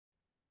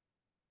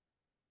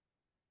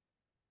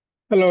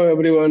Hello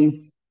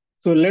everyone.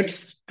 So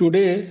let's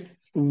today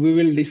we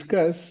will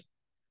discuss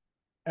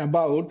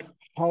about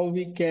how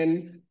we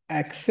can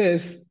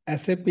access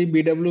SAP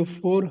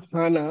BW4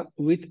 HANA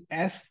with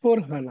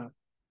S4 HANA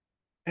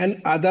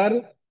and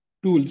other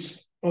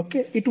tools.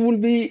 Okay, it will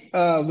be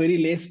a very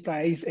less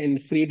price and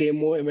free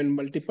demo. Even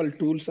multiple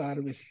tools are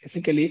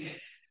basically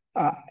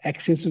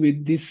access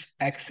with this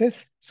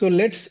access. So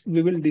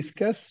we will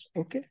discuss.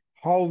 Okay,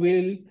 how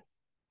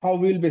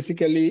we'll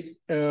basically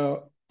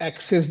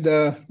access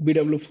the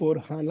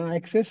BW4 HANA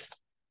access.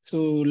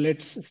 So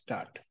let's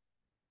start.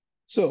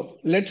 So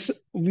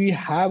we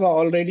have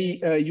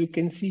already, you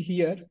can see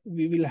here,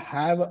 we will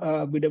have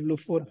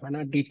BW4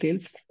 HANA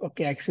details,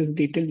 okay, access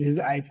details, this is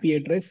the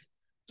IP address.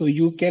 So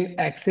you can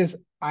access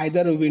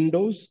either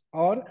Windows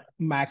or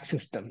Mac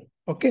system,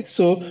 okay.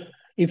 So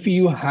if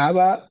you have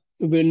a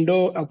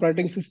Windows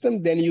operating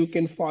system, then you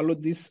can follow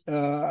these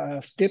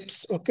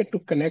steps, okay, to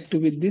connect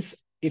with this.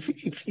 If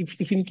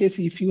in case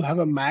if you have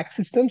a Mac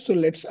system, so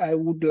I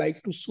would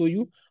like to show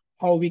you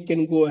how we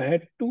can go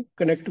ahead to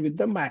connect with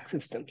the Mac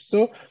system.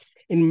 So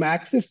in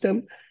Mac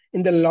system,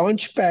 in the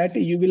launch pad,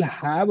 you will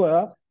have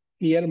a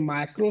here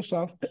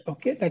Microsoft,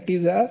 okay, that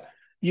is a,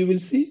 you will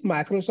see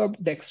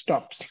Microsoft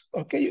desktops,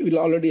 okay, you will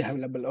already have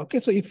available, okay.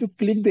 So if you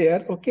click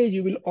there, okay,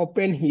 you will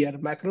open here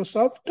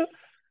Microsoft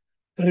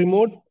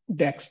remote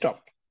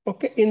desktop,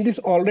 okay. In this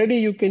already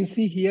you can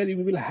see here,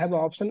 you will have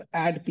option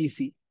add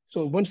PC.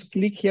 So once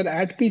click here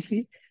add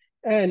PC,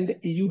 and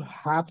you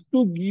have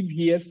to give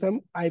here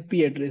some IP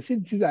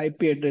addresses. This is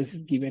IP address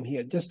is given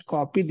here. Just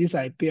copy this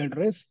IP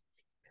address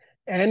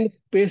and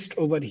paste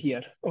over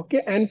here,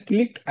 okay, and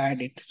click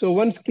add it. So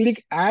once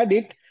click add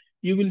it,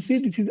 you will see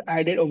this is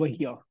added over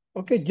here,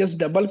 okay. Just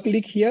double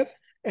click here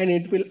and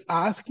it will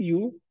ask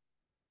you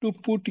to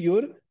put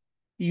your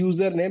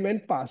username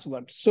and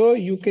password. So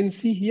you can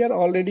see here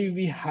already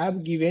we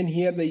have given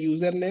here the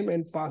username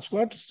and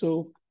password.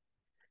 So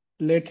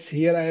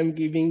here I am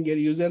giving your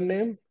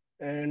username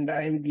and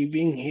I am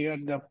giving here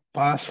the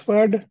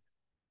password.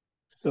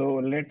 So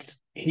let's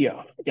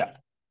here, yeah.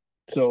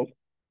 So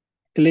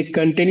click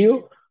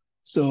continue.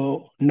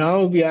 So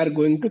now we are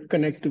going to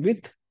connect with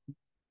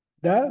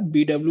the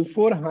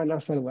BW4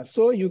 HANA server.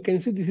 So you can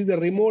see this is a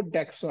remote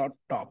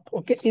desktop.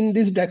 Okay, in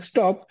this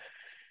desktop,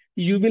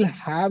 you will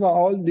have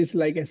all this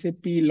like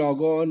SAP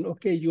logon.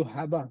 Okay, you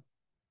have a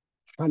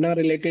HANA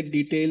related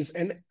details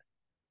and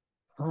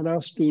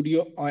HANA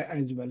Studio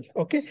as well.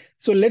 Okay,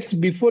 so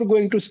before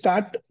going to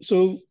start,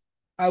 so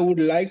I would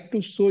like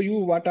to show you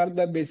what are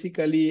the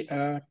basically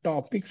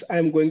topics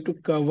I'm going to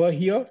cover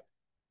here.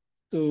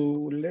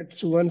 So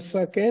let's 1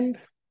 second.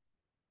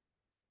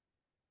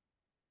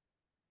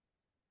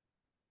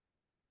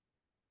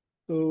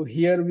 So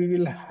here we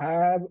will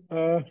have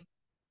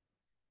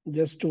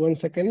just 1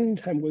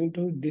 second. I'm going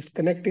to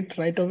disconnect it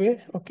right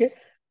away. Okay.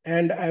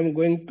 And I'm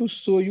going to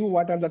show you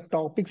what are the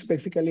topics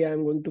basically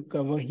I'm going to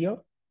cover here.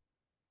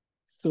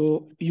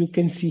 So you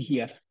can see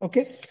here.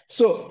 Okay.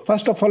 So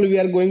first of all, we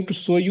are going to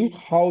show you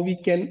how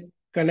we can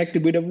connect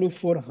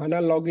BW4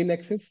 HANA login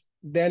access.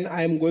 Then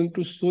I am going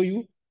to show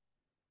you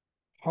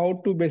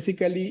how to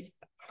basically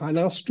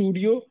HANA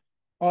Studio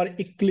or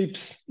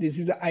Eclipse. This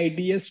is the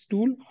IDS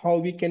tool, how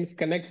we can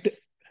connect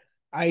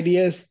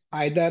IDS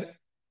either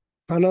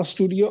HANA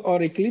Studio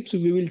or Eclipse.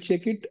 We will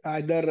check it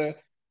either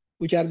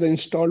which are the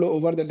installed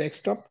over the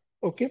desktop.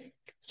 Okay.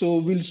 So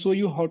we'll show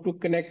you how to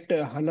connect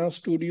HANA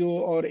Studio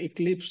or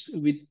Eclipse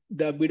with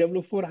the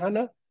BW4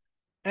 HANA.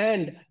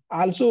 And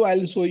also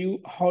I'll show you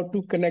how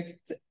to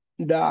connect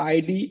the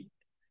ID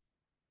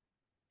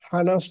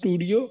HANA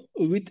Studio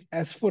with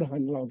S4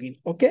 HANA login.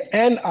 Okay.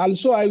 And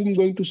also I'm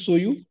going to show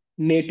you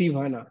native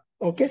HANA.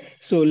 Okay.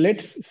 So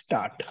let's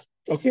start.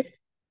 Okay.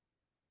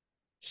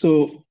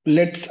 So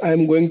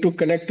I'm going to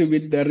connect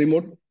with the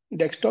remote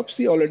desktop.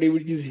 See already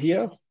which is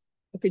here.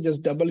 Okay,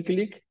 just double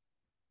click.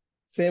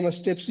 Same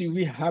steps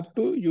we have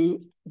to,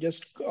 you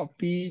just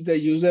copy the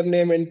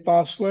username and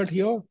password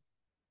here.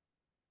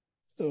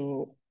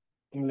 So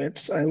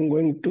I'm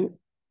going to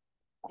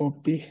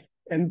copy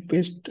and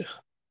paste.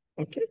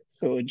 Okay,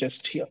 so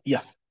just here,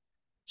 yeah.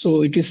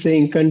 So it is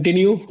saying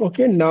continue.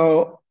 Okay,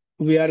 now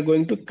we are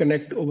going to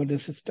connect over the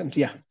systems.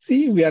 Yeah,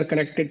 see, we are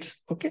connected.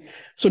 Okay,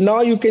 so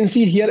now you can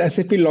see here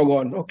SAP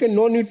logon. Okay,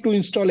 no need to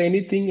install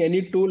anything,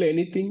 any tool,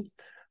 anything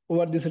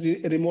over this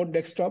remote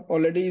desktop.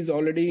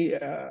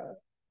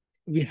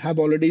 We have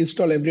already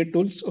installed every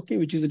tools, okay,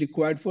 which is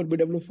required for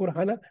BW4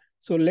 HANA.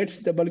 So let's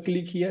double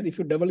click here. If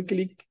you double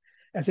click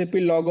SAP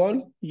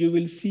logon, you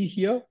will see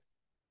here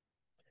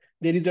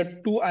there is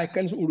a two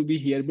icons would be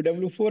here,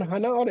 BW4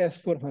 HANA or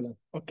S4 HANA.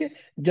 Okay,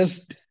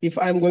 just if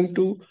I'm going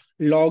to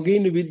log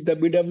in with the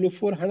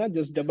BW4 HANA,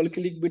 just double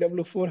click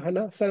BW4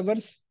 HANA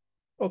servers.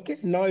 Okay,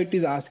 now it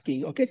is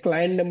asking, okay,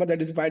 client number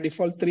that is by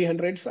default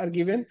 300s are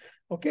given.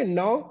 Okay,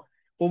 now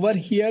over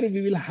here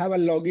we will have a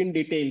login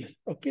detail,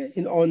 okay,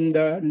 on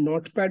the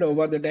notepad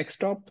over the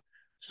desktop.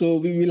 So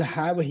we will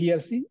have here,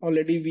 see,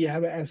 already we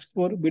have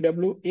S4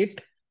 BW8.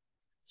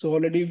 So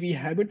already we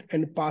have it,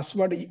 and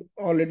password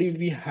already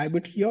we have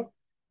it here.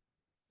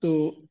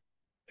 So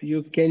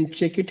You can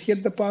check it here,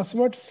 the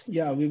passwords.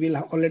 Yeah, we will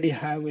already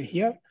have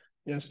here.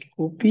 Just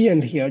copy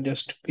and here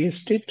just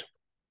paste it.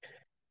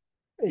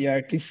 Yeah,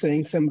 it is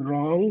saying some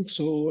wrong.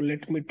 So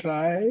let me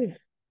try.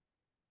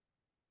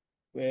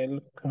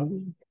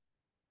 Welcome.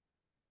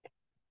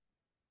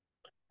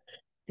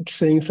 It's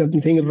saying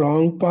something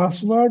wrong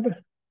password.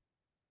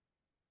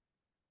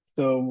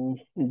 So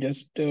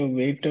just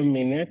wait a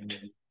minute.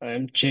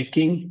 I'm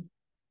checking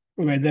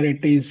whether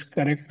it is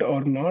correct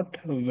or not.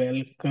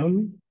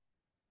 Welcome.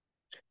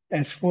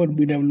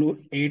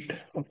 S4BW8.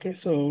 Okay,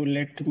 so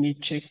let me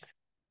check.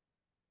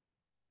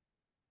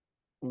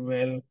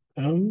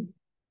 Welcome.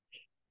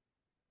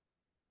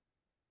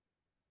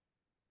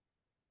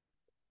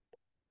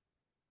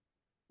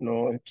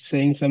 No, it's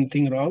saying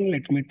something wrong.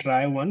 Let me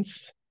try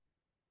once.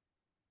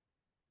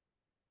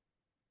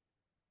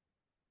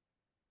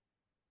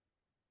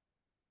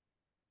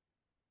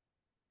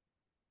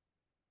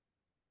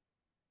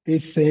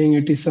 It's saying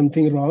it is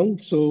something wrong.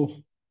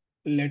 So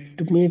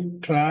let me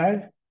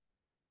try.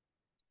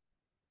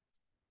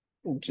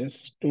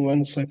 Just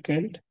 1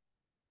 second.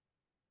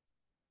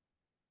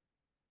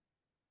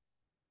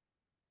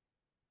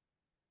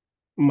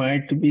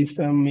 Might be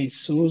some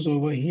issues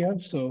over here.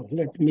 So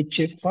let me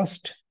check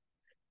first.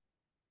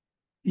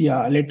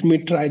 Yeah, let me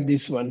try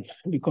this one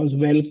because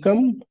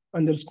welcome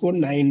underscore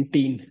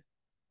 19.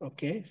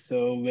 Okay,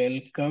 so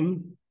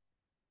welcome.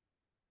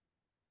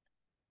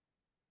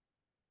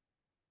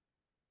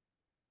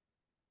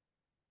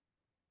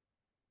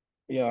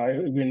 Yeah,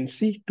 you can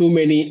see too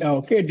many.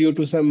 Okay, due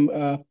to some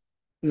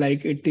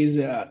like it is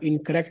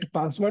incorrect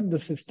password, the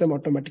system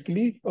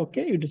automatically,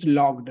 okay, it is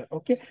logged.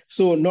 Okay,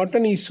 so not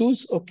an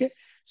issues. Okay,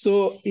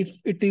 so if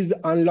it is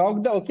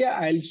unlocked, okay,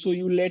 I'll show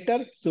you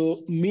later.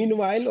 So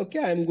meanwhile,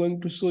 okay, I'm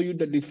going to show you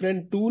the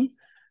different tool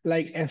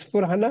like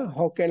S4HANA.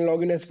 How can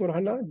log in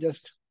S4HANA?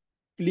 Just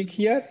click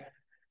here.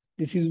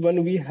 This is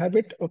one we have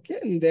it. Okay,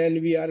 and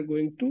then we are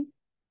going to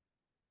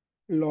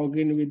log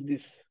in with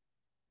this.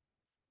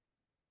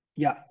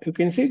 Yeah, you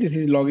can see this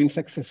is login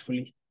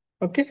successfully.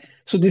 Okay,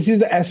 so this is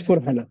the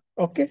S4HANA.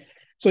 Okay,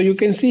 so you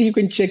can see, you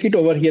can check it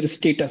over here,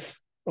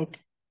 status.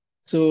 Okay,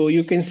 so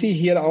you can see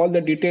here all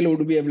the detail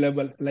would be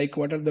available, like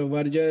what are the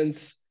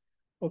versions,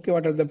 okay,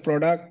 what are the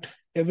product,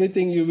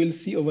 everything you will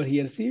see over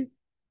here. See,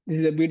 this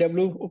is a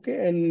BW,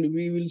 okay, and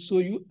we will show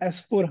you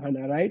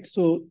S4HANA, right?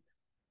 So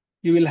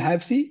you will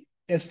have see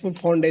S4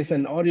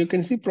 foundation, or you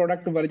can see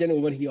product version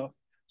over here.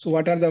 So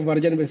what are the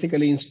version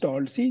basically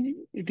installed? See,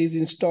 it is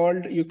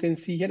installed. You can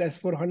see here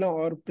S4 HANA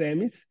or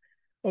premise.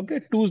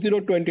 Okay,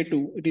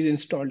 2022, it is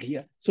installed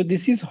here. So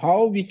this is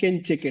how we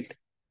can check it.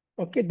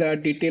 Okay, the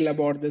detail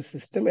about the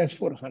system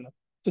S4 HANA.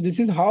 So this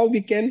is how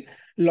we can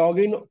log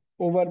in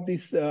over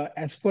this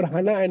S4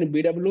 HANA and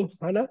BW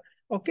HANA.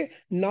 Okay,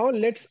 now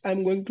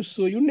I'm going to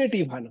show you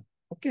native HANA.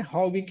 Okay,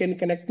 how we can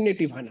connect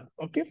native HANA.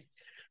 Okay,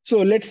 so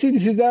let's see,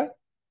 this is the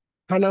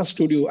HANA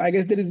Studio. I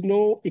guess there is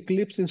no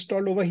Eclipse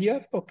installed over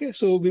here. Okay,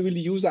 so we will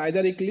use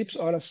either Eclipse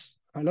or a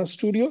HANA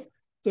Studio.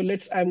 So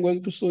I'm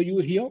going to show you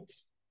here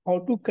how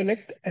to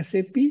connect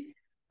SAP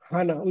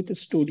HANA with the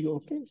Studio.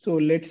 Okay, so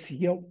let's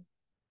here,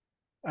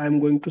 I'm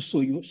going to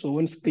show you. So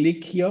once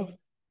click here,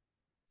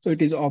 so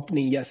it is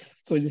opening, yes.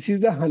 So this is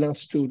the HANA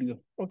Studio.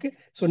 Okay,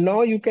 so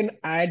now you can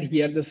add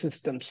here the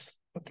systems.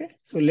 Okay,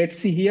 so let's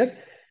see here.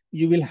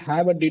 You will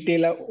have a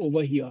detail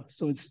over here.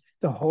 So it's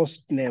the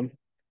host name.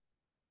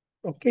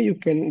 Okay, you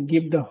can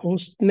give the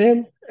host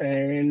name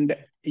and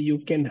you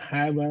can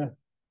have a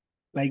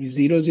like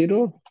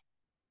 00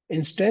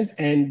 instance,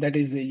 and that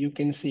is you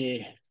can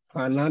say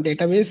HANA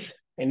database,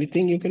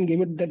 anything you can give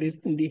it, that is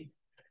in the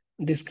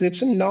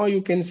description. Now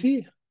you can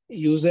see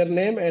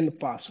username and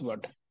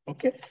password.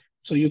 Okay,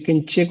 so you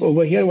can check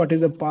over here what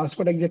is the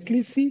password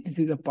exactly. See, this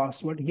is the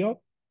password here.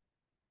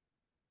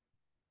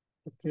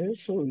 Okay,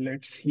 so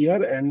let's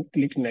here and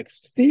click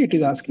next. See, it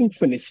is asking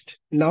finished.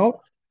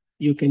 Now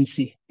you can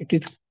see it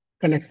is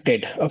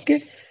connected.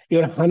 Okay,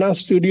 your HANA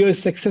Studio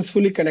is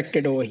successfully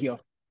connected over here.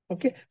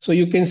 Okay, so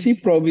you can see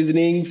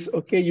provisionings.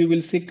 Okay, you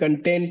will see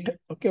content.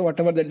 Okay,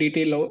 whatever the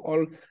detail,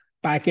 all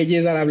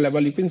packages are available.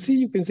 You can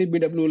see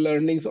BW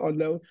learnings, all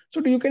the,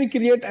 so you can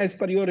create as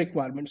per your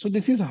requirement. So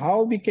this is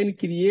how we can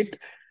create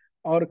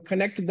or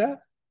connect the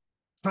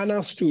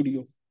HANA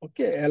Studio,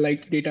 okay,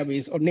 like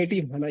database or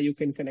native HANA you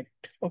can connect.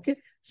 Okay,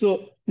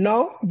 so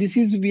now this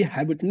is we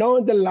have it. Now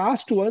the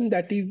last one,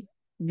 that is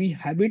we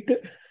have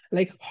it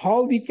like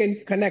how we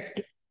can connect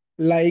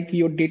like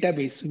your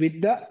database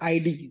with the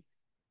ID.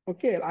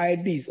 Okay,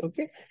 IDs.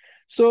 Okay,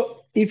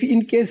 so if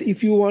in case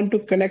if you want to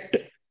connect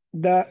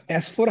the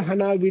S4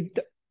 HANA with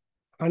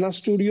HANA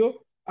Studio,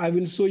 I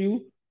will show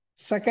you.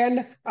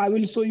 Second, I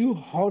will show you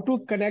how to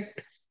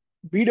connect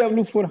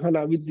BW4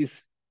 HANA with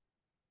this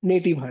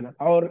native HANA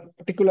or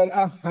particular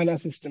HANA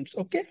systems.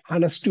 Okay,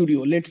 HANA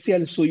Studio. Let's see,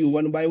 I'll show you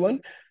one by one.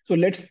 So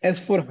let's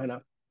S4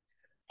 HANA.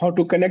 How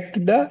to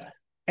connect the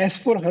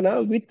S4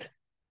 HANA with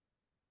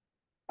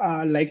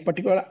like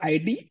particular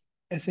ID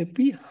SAP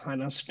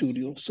HANA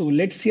Studio. So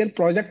let's see a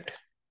project.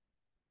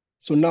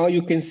 So now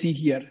you can see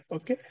here.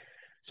 Okay,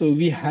 so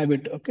we have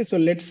it. Okay, so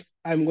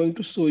I'm going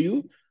to show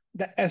you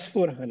the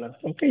S4HANA.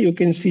 Okay, you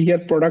can see here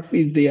product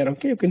is there.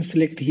 Okay, you can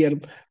select here,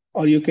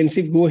 or you can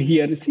see go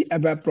here, see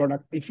ABAP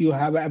product. If you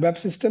have ABAP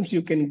systems,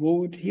 you can go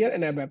with here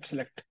and ABAP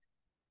select.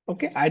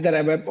 Okay, either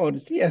ABAP or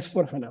see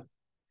S4HANA.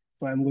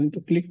 So I'm going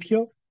to click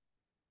here.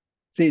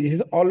 See, this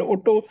is all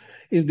auto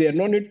is there.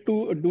 No need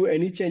to do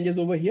any changes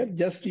over here.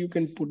 Just you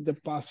can put the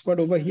password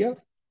over here.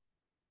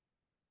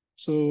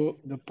 So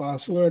the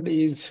password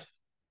is,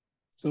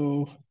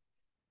 so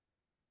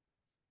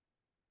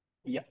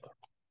yeah.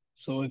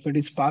 So if it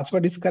is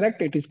password is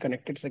correct, it is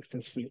connected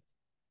successfully.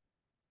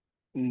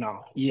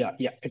 Now, yeah,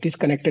 it is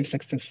connected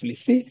successfully.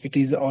 See, it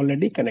is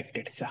already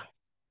connected. Yeah.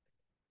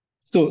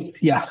 So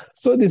yeah,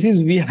 so this is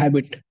we have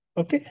it.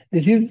 Okay,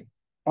 this is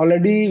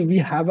already we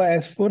have a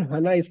S4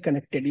 HANA is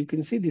connected. You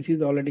can see this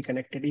is already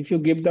connected. If you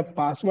give the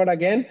password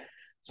again,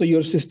 so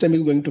your system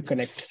is going to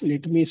connect.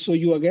 Let me show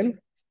you again.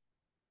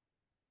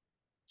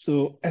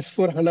 So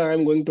S4 HANA,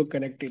 I'm going to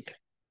connect it.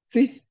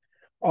 See,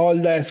 all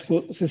the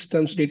S4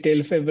 systems,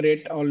 detail,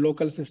 favorite, or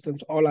local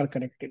systems, all are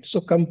connected.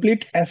 So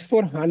complete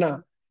S4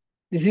 HANA.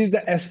 This is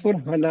the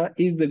S4 HANA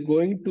is the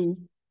going to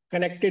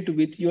connect it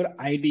with your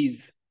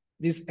IDs.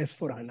 This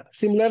S4 HANA.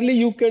 Similarly,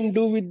 you can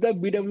do with the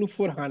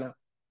BW4 HANA.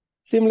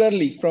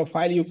 Similarly,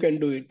 profile you can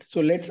do it.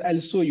 So I'll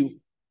show you.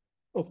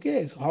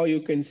 Okay, so how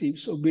you can see.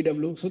 So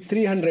BW, so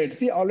 300.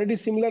 See, already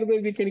similar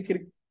way we can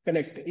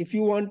connect. If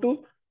you want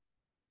to,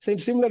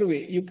 similar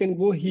way, you can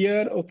go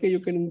here. Okay, you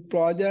can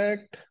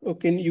project.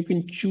 Okay, you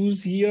can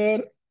choose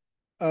here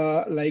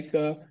like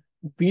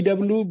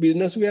BW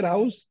business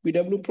warehouse,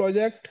 BW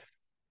project.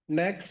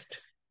 Next,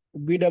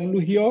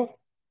 BW here.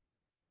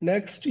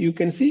 Next, you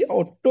can see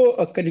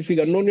auto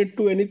configure. No need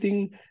to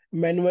anything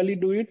manually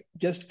do it.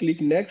 Just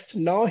click next.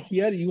 Now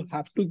here you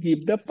have to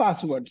give the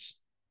passwords.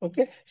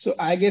 Okay, so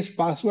I guess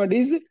password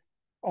is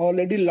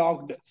already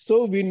logged.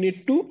 So we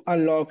need to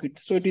unlock it.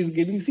 So it is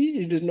giving, see,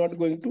 it is not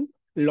going to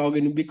log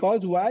in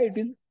because why? It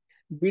is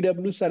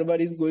BW server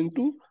is going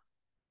to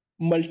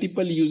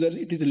multiple users,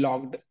 it is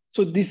logged.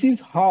 So this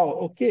is how,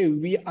 okay,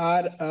 we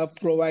are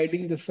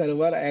providing the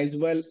server as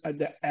well as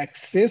the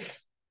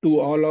access to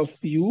all of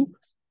you.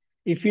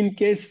 If in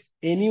case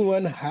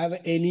anyone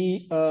have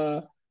any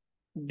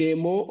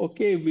demo,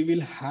 okay, we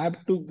will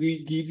have to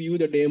give you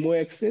the demo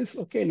access,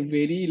 okay, and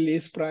very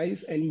less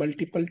price and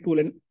multiple tool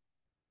and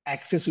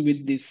access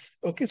with this.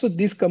 Okay, so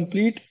this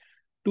complete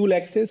tool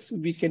access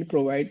we can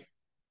provide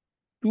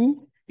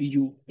to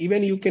you.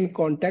 Even you can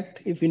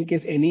contact if in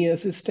case any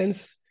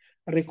assistance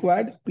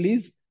required,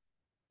 please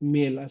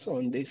mail us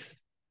on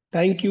this.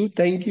 Thank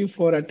you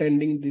for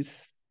attending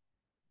this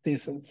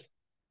sessions.